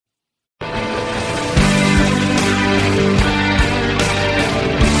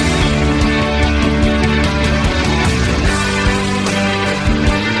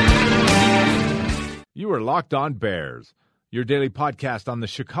Locked On Bears, your daily podcast on the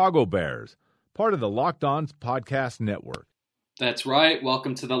Chicago Bears, part of the Locked On Podcast Network. That's right.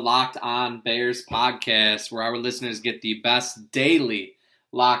 Welcome to the Locked On Bears podcast, where our listeners get the best daily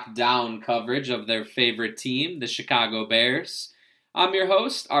lockdown coverage of their favorite team, the Chicago Bears. I'm your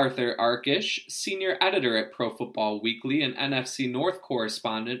host, Arthur Arkish, senior editor at Pro Football Weekly and NFC North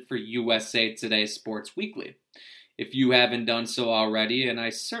correspondent for USA Today Sports Weekly. If you haven't done so already, and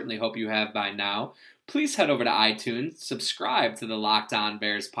I certainly hope you have by now, please head over to iTunes, subscribe to the Locked On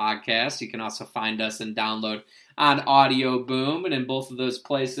Bears podcast. You can also find us and download on Audio Boom, and in both of those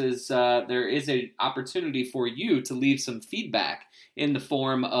places, there is an opportunity for you to leave some feedback in the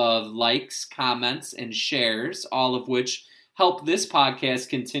form of likes, comments, and shares, all of which help this podcast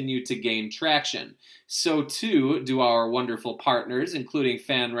continue to gain traction. So too do our wonderful partners, including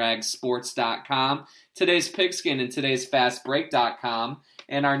FanRagSports.com, Today's Pigskin and Today's FastBreak.com,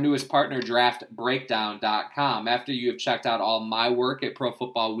 and our newest partner, DraftBreakdown.com. After you have checked out all my work at Pro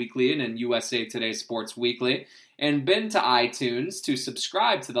Football Weekly and USA Today Sports Weekly, and been to iTunes to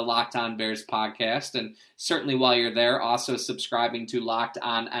subscribe to the Locked On Bears podcast, and certainly while you're there, also subscribing to Locked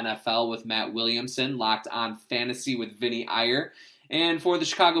On NFL with Matt Williamson, Locked On Fantasy with Vinny Iyer, and for the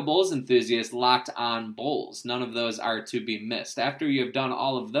Chicago Bulls enthusiast, Locked On Bulls. None of those are to be missed. After you have done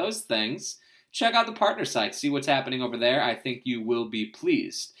all of those things, check out the partner site, see what's happening over there. I think you will be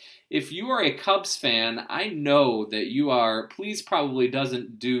pleased. If you are a Cubs fan, I know that you are. Please probably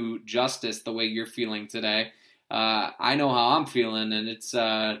doesn't do justice the way you're feeling today. I know how I'm feeling, and it's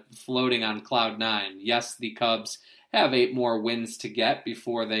floating on cloud nine. Yes, the Cubs have 8 more wins to get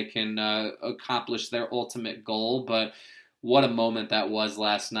before they can accomplish their ultimate goal, but what a moment that was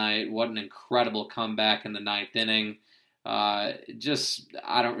last night. What an incredible comeback in the 9th inning. I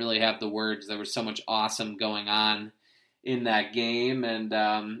don't really have the words. There was so much awesome going on in that game, and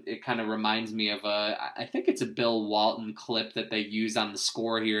it kind of reminds me of I think it's a Bill Walton clip that they use on The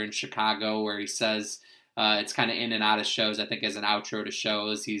Score here in Chicago, where he says, it's kind of in and out of shows, I think as an outro to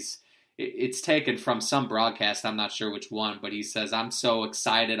shows. It's taken from some broadcast, I'm not sure which one, but he says, "I'm so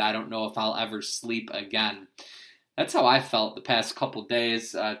excited, I don't know if I'll ever sleep again." That's how I felt the past couple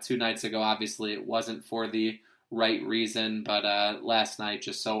days. 2 nights ago, obviously, it wasn't for the right reason, but last night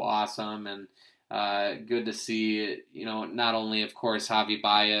just so awesome, and good to see, not only, of course, Javi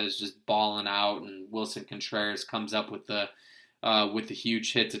Baez just balling out, and Wilson Contreras comes up with the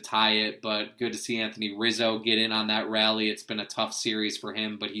huge hit to tie it, but good to see Anthony Rizzo get in on that rally. It's been a tough series for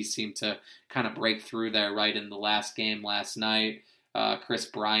him, but he seemed to kind of break through there right in the last game last night. Chris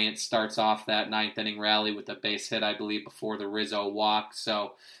Bryant starts off that 9th inning rally with a base hit, I believe, before the Rizzo walk.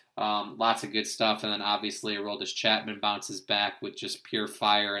 So lots of good stuff, and then obviously Aroldis Chapman bounces back with just pure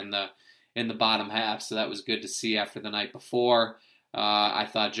fire in the bottom half. So that was good to see after the night before. I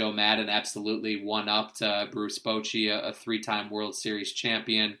thought Joe Maddon absolutely won up to Bruce Bochy, a 3-time World Series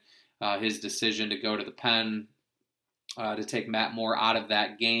champion. His decision to go to the pen, to take Matt Moore out of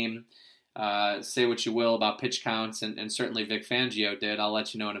that game. Say what you will about pitch counts, and certainly Vic Fangio did. I'll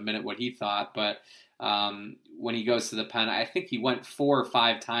let you know in a minute what he thought. But when he goes to the pen, I think he went 4 or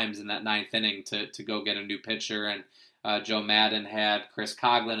 5 times in that 9th inning to go get a new pitcher. And Joe Maddon had Chris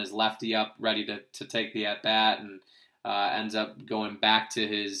Coghlan, his lefty, up ready to take the at-bat, and ends up going back to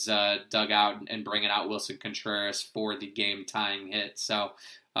his dugout and bringing out Wilson Contreras for the game-tying hit. So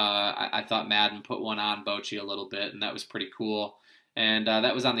I thought Maddon put one on Bochy a little bit, and that was pretty cool. And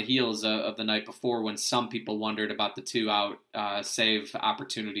that was on the heels of the night before, when some people wondered about the 2-out save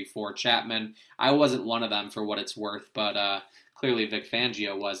opportunity for Chapman. I wasn't one of them, for what it's worth, but clearly Vic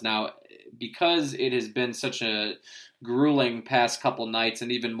Fangio was. Now, because it has been such a grueling past couple nights,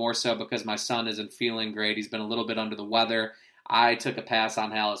 and even more so because my son isn't feeling great, he's been a little bit under the weather, I took a pass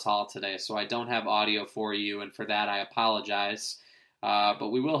on Halas Hall today, so I don't have audio for you, and for that I apologize.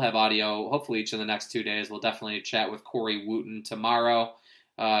 But we will have audio, hopefully, each of the next 2 days. We'll definitely chat with Corey Wooten tomorrow,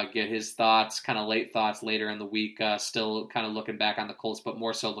 get his thoughts, kind of late thoughts later in the week, still kind of looking back on the Colts, but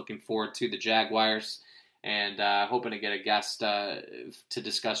more so looking forward to the Jaguars, and hoping to get a guest to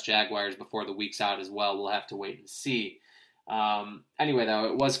discuss Jaguars before the week's out as well. We'll have to wait and see. Anyway, though,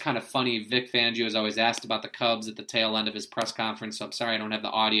 it was kind of funny. Vic Fangio is always asked about the Cubs at the tail end of his press conference, so I'm sorry I don't have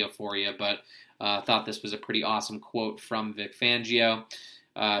the audio for you, but thought this was a pretty awesome quote from Vic Fangio.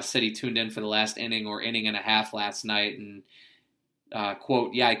 Said he tuned in for the last inning or inning and a half last night, and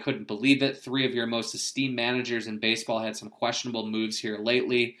quote, "Yeah, I couldn't believe it. 3 of your most esteemed managers in baseball had some questionable moves here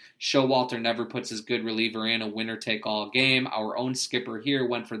lately. Showalter never puts his good reliever in a winner-take-all game. Our own skipper here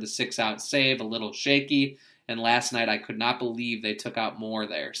went for the 6-out save, a little shaky. And last night, I could not believe they took out more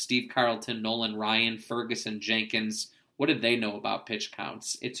there. Steve Carlton, Nolan Ryan, Ferguson, Jenkins. What did they know about pitch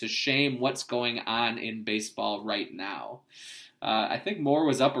counts? It's a shame what's going on in baseball right now. I think Moore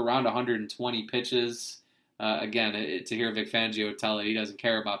was up around 120 pitches. Again, to hear Vic Fangio tell it, he doesn't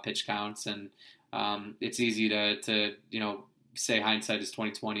care about pitch counts, and it's easy to say hindsight is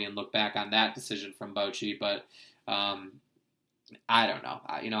 20/20 and look back on that decision from Bochy, but I don't know.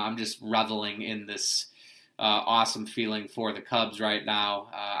 I'm just reveling in this awesome feeling for the Cubs right now.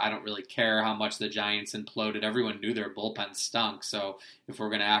 I don't really care how much the Giants imploded. Everyone knew their bullpen stunk, so if we're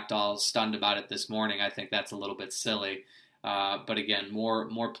going to act all stunned about it this morning, I think that's a little bit silly. But again,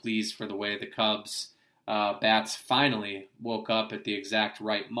 more pleased for the way the Cubs bats finally woke up at the exact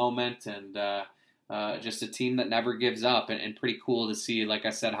right moment, and just a team that never gives up, and pretty cool to see, like I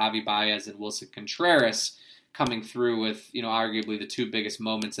said, Javi Baez and Wilson Contreras coming through with, arguably the two biggest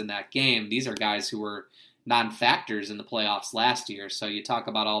moments in that game. These are guys who were non-factors in the playoffs last year, so you talk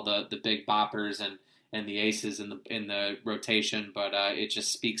about all the big boppers and the aces in the rotation, but it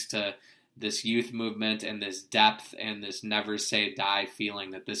just speaks to this youth movement and this depth and this never say die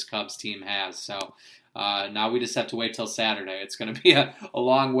feeling that this Cubs team has. So now we just have to wait till Saturday. It's going to be a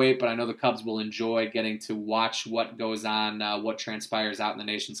long wait, but I know the Cubs will enjoy getting to watch what goes on, what transpires out in the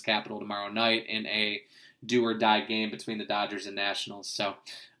nation's capital tomorrow night in a do or die game between the Dodgers and Nationals. So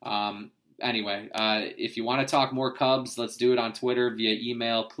anyway, if you want to talk more Cubs, let's do it on Twitter via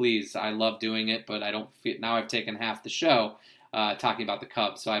email, please. I love doing it, but I don't feel, now I've taken half the show talking about the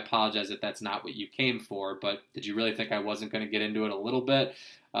Cubs, so I apologize if that's not what you came for, but did you really think I wasn't going to get into it a little bit?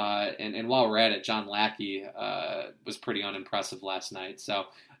 And while we're at it, John Lackey was pretty unimpressive last night, so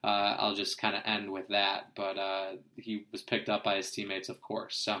I'll just kind of end with that, but he was picked up by his teammates, of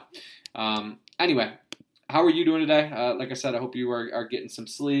course. So anyway, how are you doing today? Like I said, I hope you are getting some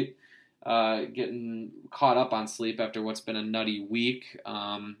sleep, getting caught up on sleep after what's been a nutty week.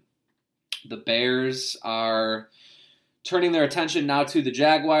 The Bears are turning their attention now to the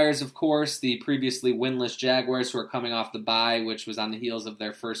Jaguars, of course, the previously winless Jaguars who are coming off the bye, which was on the heels of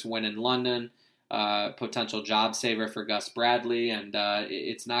their first win in London. Potential job saver for Gus Bradley, and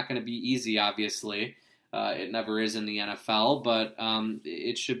it's not going to be easy, obviously. It never is in the NFL, but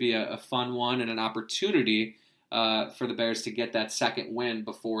it should be a fun one and an opportunity for the Bears to get that second win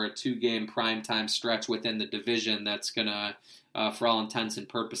before a 2-game primetime stretch within the division that's going to, for all intents and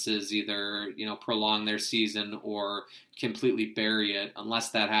purposes, either prolong their season or completely bury it,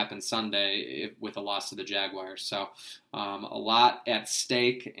 unless that happens Sunday with a loss to the Jaguars. So a lot at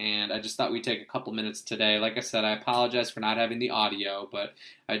stake, and I just thought we'd take a couple minutes today. Like I said, I apologize for not having the audio, but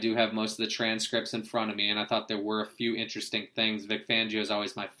I do have most of the transcripts in front of me, and I thought there were a few interesting things. Vic Fangio is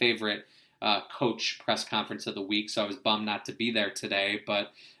always my favorite coach press conference of the week, so I was bummed not to be there today,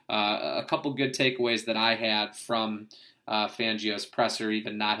 but a couple good takeaways that I had from Fangio's presser,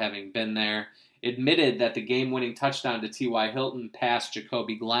 even not having been there. Admitted that the game-winning touchdown to T.Y. Hilton past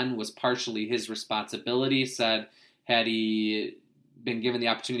Jacoby Glenn was partially his responsibility. Said had he been given the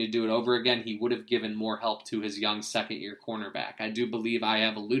opportunity to do it over again, he would have given more help to his young second-year cornerback. I do believe I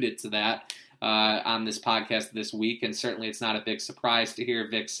have alluded to that on this podcast this week, and certainly it's not a big surprise to hear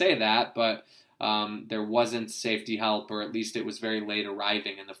Vic say that, but there wasn't safety help, or at least it was very late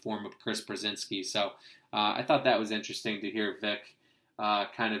arriving in the form of Chris Brzezinski. So I thought that was interesting to hear Vic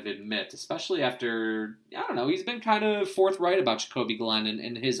kind of admit, especially after, he's been kind of forthright about Jacoby Glenn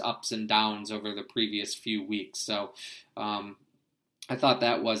and his ups and downs over the previous few weeks. So I thought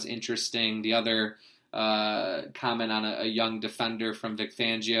that was interesting. The other comment on a young defender from Vic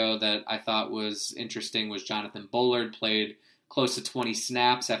Fangio that I thought was interesting was Jonathan Bullard played close to 20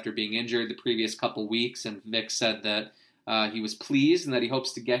 snaps after being injured the previous couple weeks, and Vic said that he was pleased and that he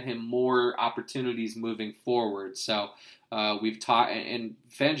hopes to get him more opportunities moving forward. So we've talked, and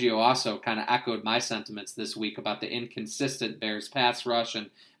Fangio also kind of echoed my sentiments this week about the inconsistent Bears pass rush and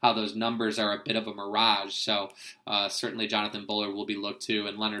how those numbers are a bit of a mirage. So certainly Jonathan Bullard will be looked to,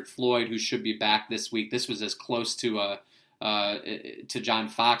 and Leonard Floyd, who should be back this week. This was as close to John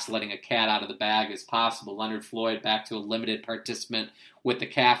Fox letting a cat out of the bag as possible. Leonard Floyd back to a limited participant with the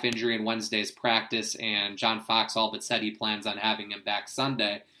calf injury in Wednesday's practice, and John Fox all but said he plans on having him back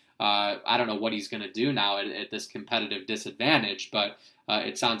Sunday. I don't know what he's going to do now at this competitive disadvantage, but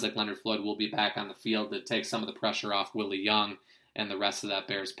it sounds like Leonard Floyd will be back on the field to take some of the pressure off Willie Young and the rest of that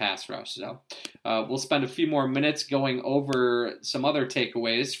Bears pass rush. So we'll spend a few more minutes going over some other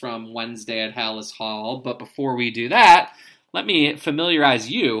takeaways from Wednesday at Hallis Hall, but before we do that, let me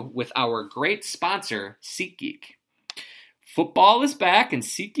familiarize you with our great sponsor, SeatGeek. Football is back, and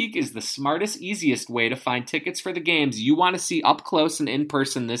SeatGeek is the smartest, easiest way to find tickets for the games you want to see up close and in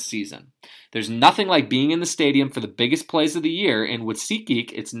person this season. There's nothing like being in the stadium for the biggest plays of the year, and with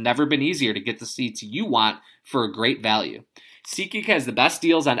SeatGeek, it's never been easier to get the seats you want for a great value. SeatGeek has the best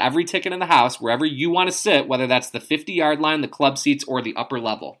deals on every ticket in the house, wherever you want to sit, whether that's the 50-yard line, the club seats, or the upper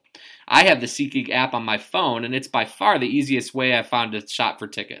level. I have the SeatGeek app on my phone, and it's by far the easiest way I've found to shop for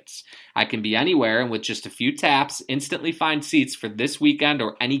tickets. I can be anywhere and with just a few taps, instantly find seats for this weekend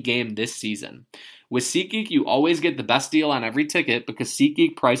or any game this season. With SeatGeek, you always get the best deal on every ticket because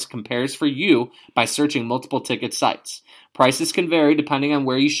SeatGeek price compares for you by searching multiple ticket sites. Prices can vary depending on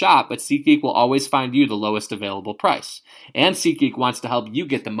where you shop, but SeatGeek will always find you the lowest available price. And SeatGeek wants to help you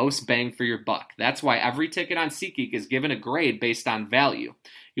get the most bang for your buck. That's why every ticket on SeatGeek is given a grade based on value.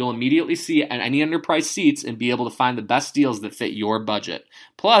 You'll immediately see any underpriced seats and be able to find the best deals that fit your budget.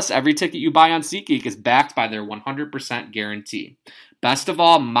 Plus, every ticket you buy on SeatGeek is backed by their 100% guarantee. Best of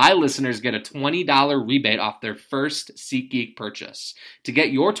all, my listeners get a $20 rebate off their first SeatGeek purchase. To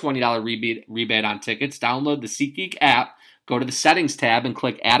get your $20 rebate on tickets, download the SeatGeek app, go to the Settings tab, and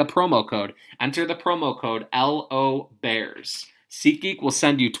click Add a Promo Code. Enter the promo code LOBEARS. SeatGeek will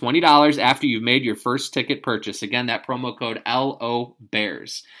send you $20 after you've made your first ticket purchase. Again, that promo code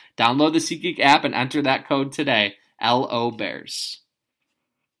LOBEARS. Download the SeatGeek app and enter that code today, LOBEARS.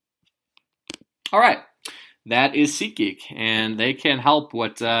 All right. That is SeatGeek, and they can help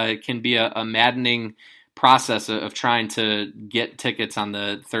what can be a maddening process of trying to get tickets on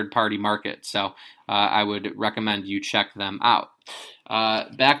the third-party market. So I would recommend you check them out.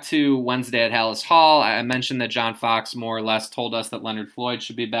 Back to Wednesday at Halas Hall, I mentioned that John Fox more or less told us that Leonard Floyd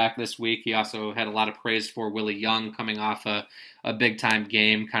should be back this week. He also had a lot of praise for Willie Young coming off a big-time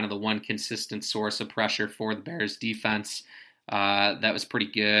game, kind of the one consistent source of pressure for the Bears defense. That was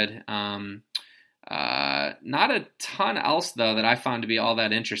pretty good. Not a ton else, though, that I found to be all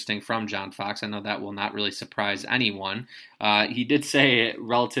that interesting from John Fox. I know that will not really surprise anyone. He did say,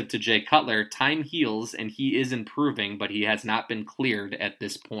 relative to Jay Cutler, time heals and he is improving, but he has not been cleared at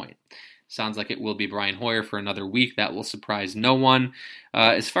this point. Sounds like it will be Brian Hoyer for another week. That will surprise no one.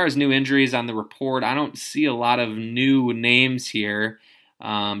 As far as new injuries on the report, I don't see a lot of new names here.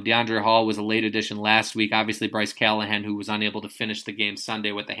 DeAndre Hall was a late addition last week. Obviously, Bryce Callahan, who was unable to finish the game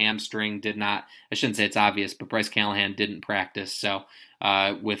Sunday with the hamstring, did not. I shouldn't say it's obvious, but Bryce Callahan didn't practice. So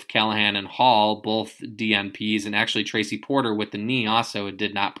with Callahan and Hall, both DNPs, and actually Tracy Porter with the knee also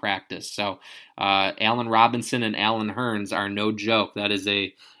did not practice. So Allen Robinson and Allen Hurns are no joke. That is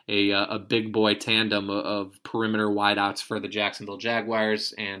a big boy tandem of perimeter wideouts for the Jacksonville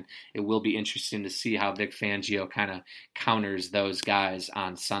Jaguars, and it will be interesting to see how Vic Fangio kind of counters those guys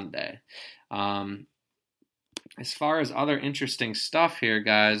on Sunday. As far as other interesting stuff here,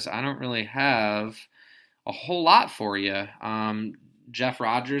 guys, I don't really have a whole lot for you. Jeff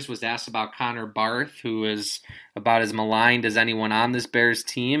Rodgers was asked about Connor Barth, who is about as maligned as anyone on this Bears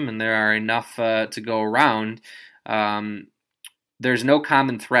team, and there are enough to go around. There's no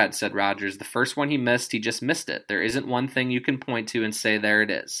common thread, said Rodgers. The first one he missed, he just missed it. There isn't one thing you can point to and say, there it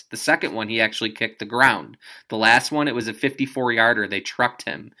is. The second one, he actually kicked the ground. The last one, it was a 54-yarder. They trucked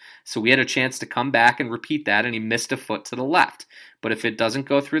him. So we had a chance to come back and repeat that, and he missed a foot to the left. But if it doesn't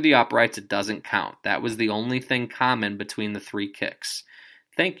go through the uprights, it doesn't count. That was the only thing common between the three kicks.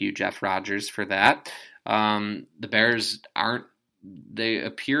 Thank you, Jeff Rodgers, for that. The Bears they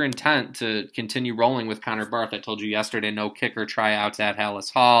appear intent to continue rolling with Connor Barth. I told you yesterday, no kicker tryouts at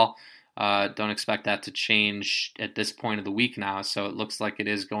Halas Hall. Don't expect that to change at this point of the week now, so it looks like it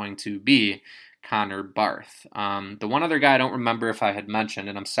is going to be Connor Barth. The one other guy I don't remember if I had mentioned,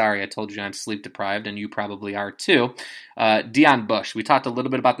 and I'm sorry, I told you I'm sleep deprived, and you probably are too, Deon Bush. We talked a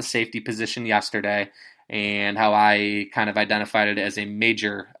little bit about the safety position yesterday and how I kind of identified it as a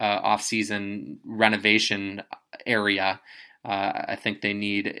major offseason renovation area. I think they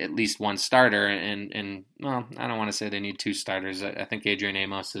need at least one starter, and well, I don't want to say they need two starters. I think Adrian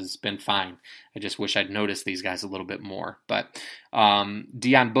Amos has been fine. I just wish I'd noticed these guys a little bit more. But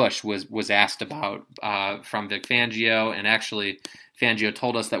Deon Bush was asked about from Vic Fangio, and actually Fangio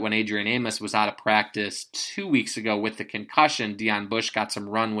told us that when Adrian Amos was out of practice 2 weeks ago with the concussion, Deon Bush got some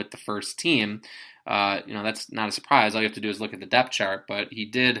run with the first team. That's not a surprise. All you have to do is look at the depth chart, but he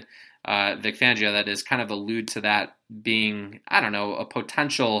did. Vic Fangio, that is, kind of allude to that being, a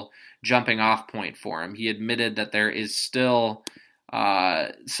potential jumping off point for him. He admitted that there is still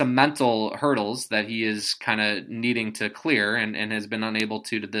some mental hurdles that he is kind of needing to clear and has been unable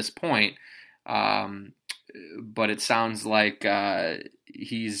to this point. But it sounds like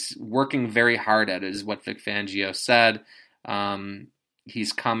he's working very hard at it, is what Vic Fangio said.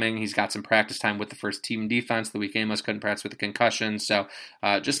 He's coming. He's got some practice time with the first team defense. The week Amos couldn't practice with a concussion. So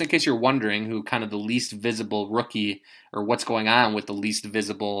just in case you're wondering who kind of the least visible rookie or what's going on with the least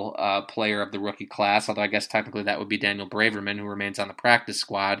visible player of the rookie class, although I guess technically that would be Daniel Braverman, who remains on the practice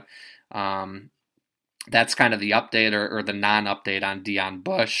squad. That's kind of the update or the non-update on Deon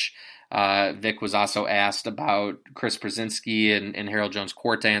Bush. Vic was also asked about Chris Brzezinski and Harold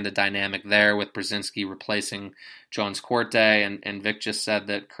Jones-Quartey and the dynamic there with Brzezinski replacing Jones-Quartey, and Vic just said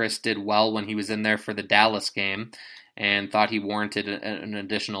that Chris did well when he was in there for the Dallas game and thought he warranted an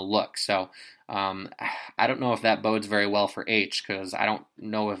additional look. So I don't know if that bodes very well for H, because I don't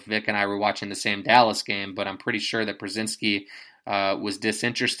know if Vic and I were watching the same Dallas game, but I'm pretty sure that Brzezinski was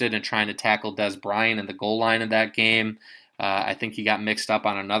disinterested in trying to tackle Des Bryant in the goal line of that game. I think he got mixed up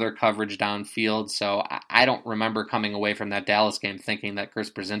on another coverage downfield, so I don't remember coming away from that Dallas game thinking that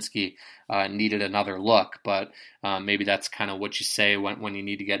Chris Brzezinski needed another look, but maybe that's kind of what you say when you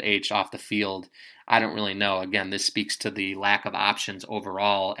need to get H off the field. I don't really know. Again, this speaks to the lack of options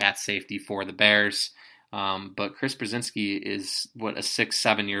overall at safety for the Bears. But Chris Brzezinski is a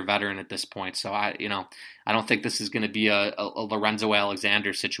 6-7 year veteran at this point. So I don't think this is going to be a Lorenzo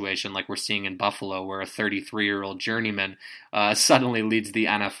Alexander situation like we're seeing in Buffalo, where a 33-year-old journeyman suddenly leads the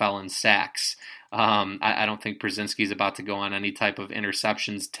NFL in sacks. I don't think Brzezinski is about to go on any type of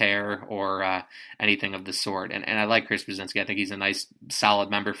interceptions tear or anything of the sort. And I like Chris Brzezinski. I think he's a nice, solid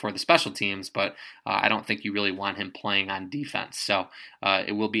member for the special teams, but I don't think you really want him playing on defense. So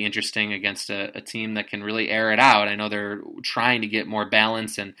it will be interesting against a team that can really air it out. I know they're trying to get more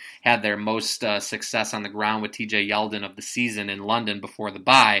balance and had their most success on the ground with TJ Yeldon of the season in London before the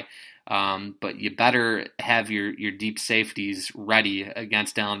bye. But you better have your deep safeties ready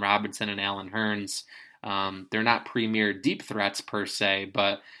against Allen Robinson and Allen Hurns. They're not premier deep threats per se,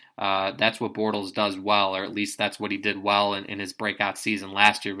 but that's what Bortles does well, or at least that's what he did well in his breakout season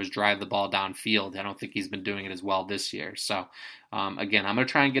last year, was drive the ball downfield. I don't think he's been doing it as well this year. So, again, I'm going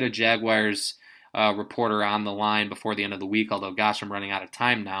to try and get a Jaguars reporter on the line before the end of the week, although, gosh, I'm running out of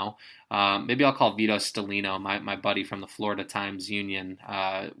time now. Maybe I'll call Vito Stellino, my buddy from the Florida Times-Union,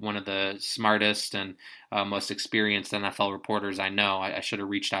 one of the smartest and most experienced NFL reporters I know. I should have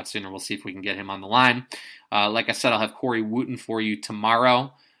reached out sooner. We'll see if we can get him on the line. Like I said, I'll have Corey Wooten for you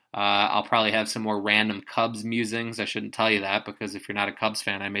tomorrow. I'll probably have some more random Cubs musings. I shouldn't tell you that, because if you're not a Cubs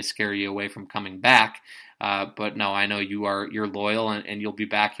fan, I may scare you away from coming back. But no, I know you're loyal, and you'll be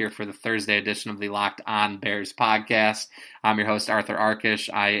back here for the Thursday edition of the Locked On Bears podcast. I'm your host, Arthur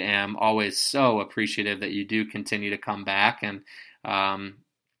Arkish. I am always so appreciative that you do continue to come back, and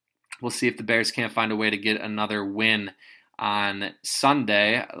we'll see if the Bears can't find a way to get another win on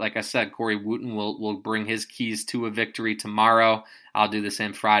Sunday. Like I said, Corey Wooten will bring his keys to a victory tomorrow. I'll do the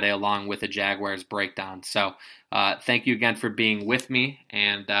same Friday along with a Jaguars breakdown. So thank you again for being with me,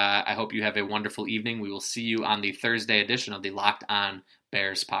 and I hope you have a wonderful evening. We will see you on the Thursday edition of the Locked On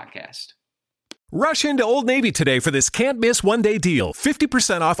Bears podcast. Rush into Old Navy today for this can't-miss one-day deal.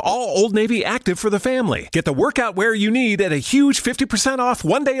 50% off all Old Navy active for the family. Get the workout wear you need at a huge 50% off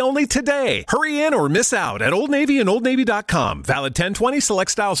one day only today. Hurry in or miss out at Old Navy and OldNavy.com. Valid 10/20,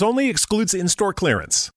 select styles only, excludes in-store clearance.